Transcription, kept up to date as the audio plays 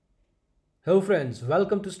Hello, friends.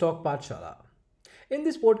 Welcome to Stock Pathshala. In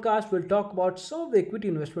this podcast, we'll talk about some of the equity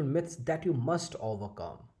investment myths that you must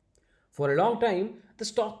overcome. For a long time, the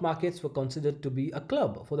stock markets were considered to be a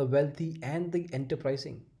club for the wealthy and the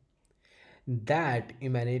enterprising. That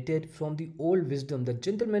emanated from the old wisdom that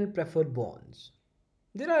gentlemen preferred bonds.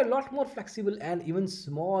 There are a lot more flexible and even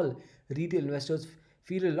small retail investors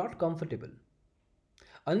feel a lot comfortable.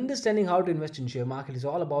 Understanding how to invest in share market is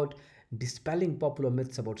all about dispelling popular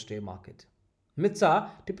myths about share market. Myths are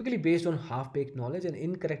typically based on half-baked knowledge and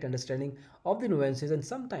incorrect understanding of the nuances and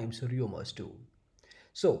sometimes rumors too.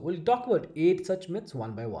 So we'll talk about 8 such myths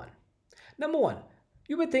one by one. Number 1,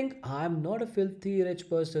 you may think I'm not a filthy rich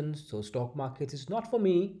person, so stock market is not for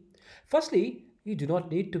me. Firstly, you do not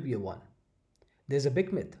need to be a one. There's a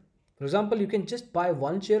big myth. For example, you can just buy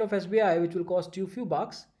one share of SBI which will cost you a few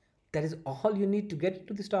bucks. That is all you need to get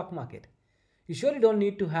into the stock market. You surely don't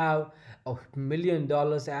need to have $1 million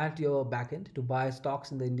at your back end to buy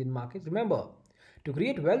stocks in the Indian market. Remember, to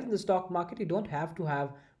create wealth in the stock market, you don't have to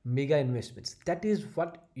have mega investments. That is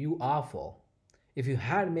what you are for. If you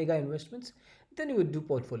had mega investments, then you would do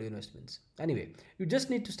portfolio investments. Anyway, you just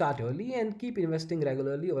need to start early and keep investing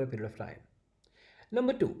regularly over a period of time.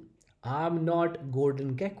 Number two, I'm not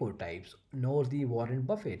Gordon Gecko types, nor the Warren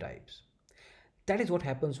Buffett types. That is what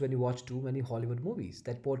happens when you watch too many Hollywood movies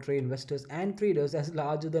that portray investors and traders as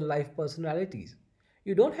larger than life personalities.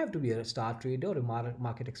 You don't have to be a star trader or a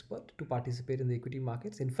market expert to participate in the equity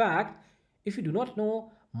markets. In fact, if you do not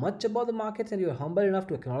know much about the markets and you are humble enough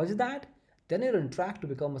to acknowledge that, then you're on track to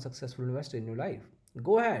become a successful investor in your life.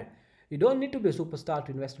 Go ahead. You don't need to be a superstar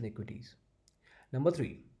to invest in equities. Number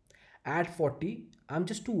 3. At 40, I'm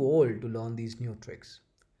just too old to learn these new tricks.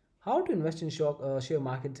 How to invest in share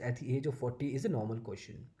markets at the age of 40 is a normal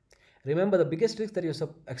question. Remember, the biggest risk that you're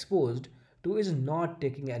exposed to is not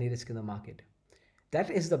taking any risk in the market.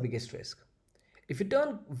 That is the biggest risk. If you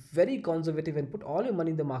turn very conservative and put all your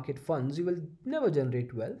money in the market funds, you will never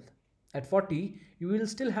generate wealth. At 40, you will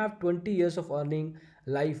still have 20 years of earning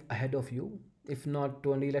life ahead of you, if not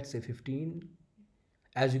 20, let's say 15.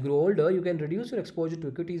 As you grow older, you can reduce your exposure to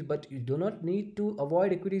equities, but you do not need to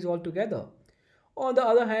avoid equities altogether. On the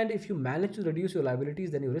other hand, if you manage to reduce your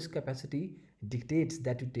liabilities, then your risk capacity dictates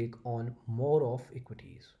that you take on more of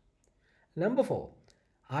equities. Number 4,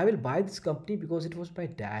 I will buy this company because it was my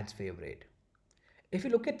dad's favorite. If you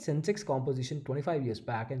look at Sensex composition 25 years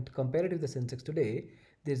back and compare it with the Sensex today,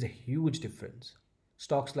 there's a huge difference.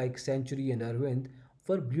 Stocks like Century and Arvind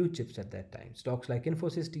were blue chips at that time. Stocks like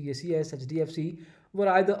Infosys, TCS, HDFC were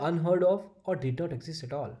either unheard of or did not exist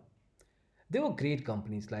at all. There were great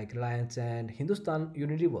companies like Reliance and Hindustan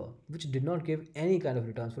Unilever, which did not give any kind of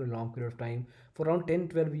returns for a long period of time, for around 10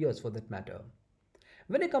 12 years for that matter.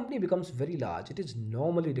 When a company becomes very large, it is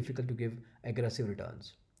normally difficult to give aggressive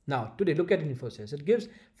returns. Now, today, look at Infosys. It gives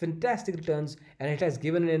fantastic returns and it has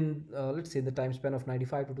given in, let's say, the time span of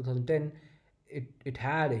 95 to 2010, it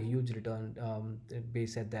had a huge return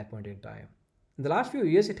base at that point in time. In the last few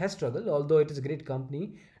years, it has struggled, although it is a great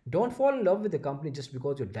company. Don't fall in love with the company just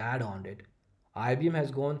because your dad owned it. IBM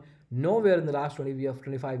has gone nowhere in the last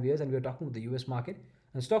 25 years, and we are talking about the US market.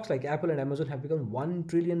 And stocks like Apple and Amazon have become $1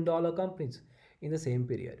 trillion companies in the same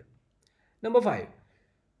period. Number 5.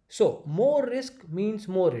 So, more risk means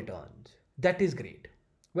more returns. That is great.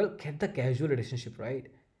 Well, get the casual relationship right.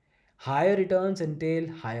 Higher returns entail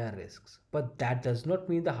higher risks, but that does not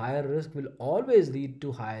mean the higher risk will always lead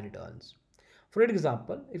to higher returns. For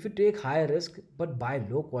example, if you take higher risk but buy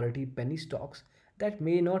low quality penny stocks that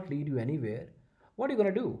may not lead you anywhere, what are you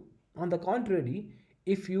going to do? On the contrary,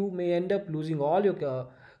 if you may end up losing all your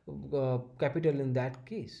capital in that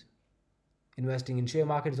case. Investing in share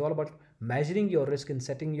market is all about measuring your risk and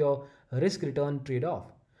setting your risk return trade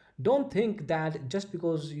off. Don't think that just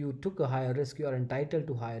because you took a higher risk you are entitled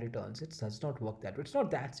to higher returns. It does not work that way. It's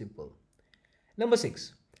not that simple. Number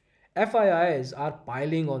 6. FIIs are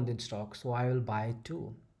piling on the stock, so I will buy it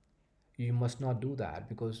too. You must not do that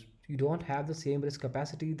because you don't have the same risk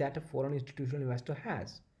capacity that a foreign institutional investor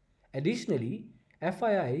has. Additionally,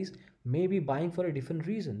 FIIs may be buying for a different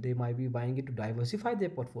reason. They might be buying it to diversify their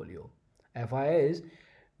portfolio. FIIs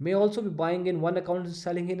may also be buying in one account and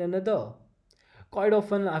selling in another. Quite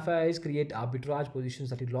often, FIIs create arbitrage positions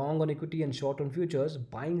that are long on equity and short on futures.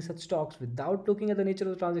 Buying such stocks without looking at the nature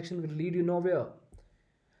of the transaction will lead you nowhere.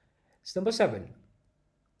 Number 7.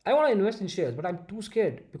 I want to invest in shares, but I'm too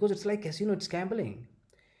scared because it's like casino, it's gambling.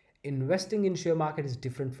 Investing in share market is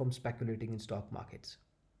different from speculating in stock markets.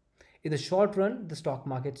 In the short run, the stock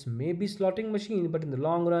markets may be slotting machine, but in the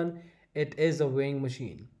long run, it is a weighing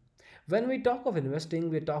machine. When we talk of investing,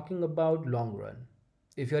 we're talking about long run.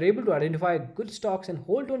 If you're able to identify good stocks and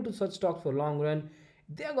hold on to such stocks for long run,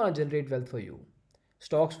 they're gonna generate wealth for you.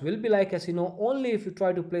 Stocks will be like casino only if you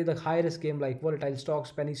try to play the high risk game like volatile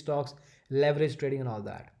stocks, penny stocks, leverage trading, and all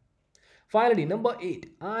that. Finally, number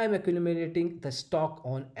 8, I'm accumulating the stock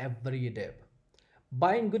on every dip.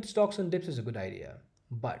 Buying good stocks on dips is a good idea,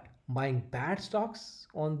 but buying bad stocks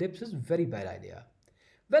on dips is very bad idea.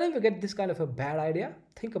 Whenever you get this kind of a bad idea,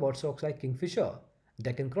 think about stocks like Kingfisher,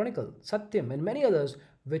 Deccan Chronicle, Satyam, and many others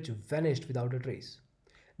which vanished without a trace.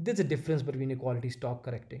 There's a difference between a quality stock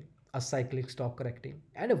correcting, a cyclic stock correcting,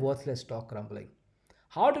 and a worthless stock crumbling.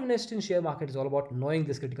 How to invest in share market is all about knowing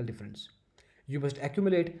this critical difference. You must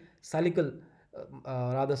accumulate cyclical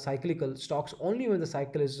stocks only when the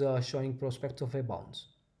cycle is showing prospects of a bounce.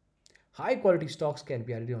 High quality stocks can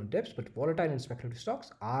be added on dips, but volatile and speculative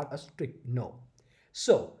stocks are a strict no.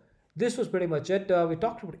 So, this was pretty much it. We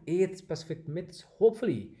talked about 8 specific myths.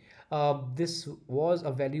 Hopefully, this was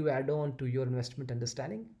a value add on to your investment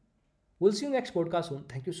understanding. We'll see you next podcast soon.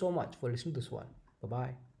 Thank you so much for listening to this one. Bye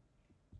bye.